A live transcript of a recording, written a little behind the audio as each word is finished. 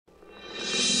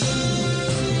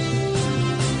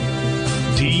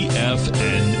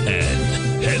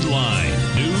TFNN. Headline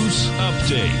News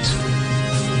Update.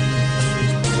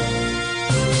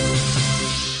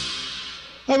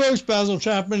 Hi folks, Basil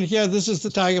Chapman here. This is the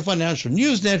Tiger Financial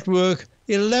News Network,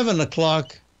 11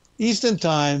 o'clock Eastern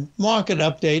Time, market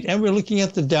update, and we're looking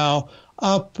at the Dow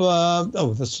up,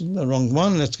 that's the wrong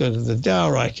one. Let's go to the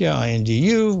Dow right here,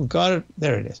 INDU, got it,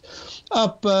 there it is.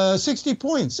 Up 60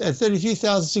 points at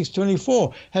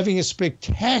 33,624, having a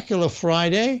spectacular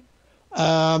Friday,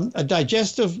 a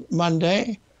digestive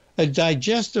Monday, a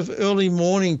digestive early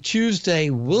morning Tuesday.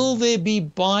 Will there be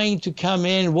buying to come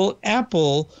in? Will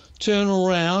Apple turn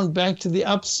around back to the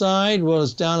upside? Well,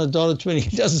 it's down $1.20.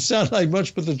 It doesn't sound like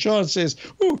much, but the chart says,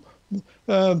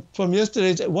 from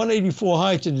yesterday's 184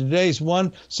 high to today's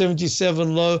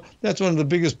 177 low. That's one of the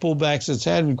biggest pullbacks it's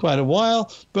had in quite a while,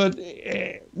 but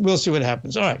we'll see what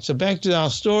happens. All right, so back to our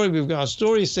story. We've got our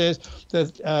story says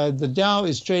that the Dow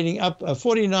is trading up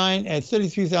 49 at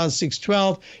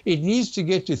 33,612. It needs to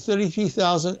get to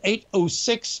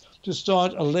 33,806 to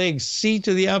start a leg C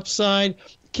to the upside.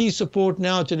 Key support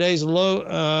now, today's low.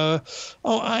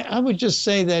 I would just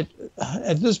say that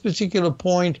at this particular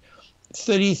point,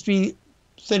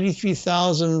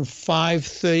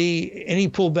 33,530, any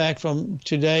pullback from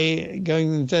today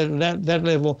going to that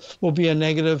level will be a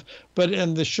negative. But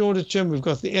in the shorter term, we've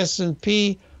got the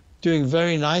S&P doing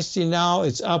very nicely now.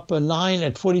 It's up a 9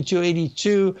 at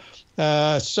 42.82.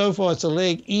 So far, it's a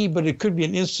leg E, but it could be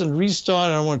an instant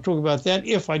restart. I don't want to talk about that.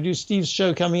 If I do Steve's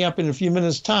show coming up in a few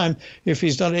minutes' time, if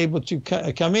he's not able to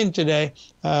come in today,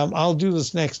 I'll do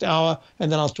this next hour,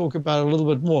 and then I'll talk about it a little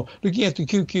bit more. Looking at the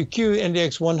QQQ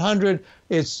Index 100,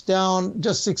 it's down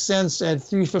just 6 cents at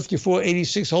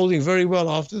 354.86, holding very well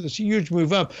after this huge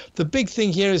move up. The big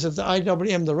thing here is that the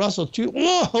IWM, the Russell 2,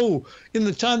 whoa! In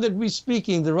the time that we're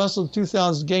speaking, the Russell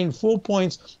 2000 gained 4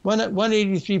 points,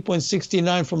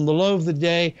 183.69 from the low of the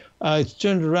day. It's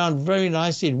turned around very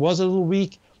nicely. It was a little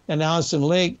weak, and now it's in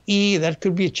leg E. That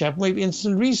could be a Chapman wave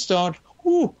instant restart.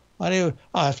 Whew. I'll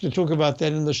have to talk about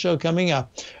that in the show coming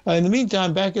up. In the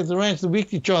meantime, back at the ranch, the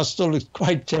weekly chart still looks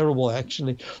quite terrible,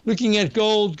 actually. Looking at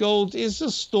gold, gold is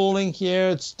just stalling here.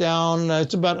 It's down.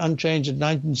 It's about unchanged at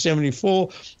 1974.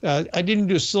 I didn't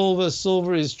do silver.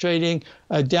 Silver is trading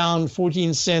down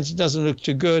 14 cents. It doesn't look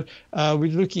too good. We're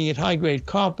looking at high-grade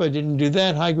copper. Didn't do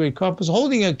that. High-grade copper is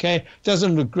holding okay.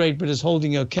 Doesn't look great, but it's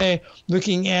holding okay.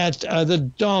 Looking at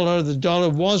the dollar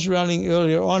was running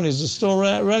earlier on. Is it still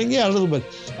running? Yeah, a little bit.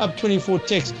 Up 24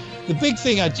 ticks. The big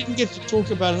thing I didn't get to talk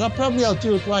about, and I'll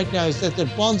do it right now, is that the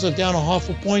bonds are down a half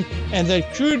a point, and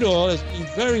that crude oil has been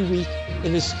very weak.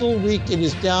 It is still weak. It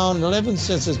is down 11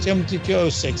 cents at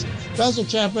 72.06. Basil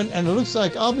Chapman, and it looks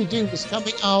like I'll be doing this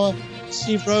coming hour.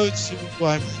 Steve Rhodes,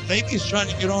 maybe he's trying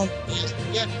to get on.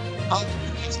 Yeah, I'll do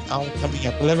this hour coming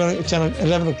up,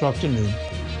 11 o'clock to noon.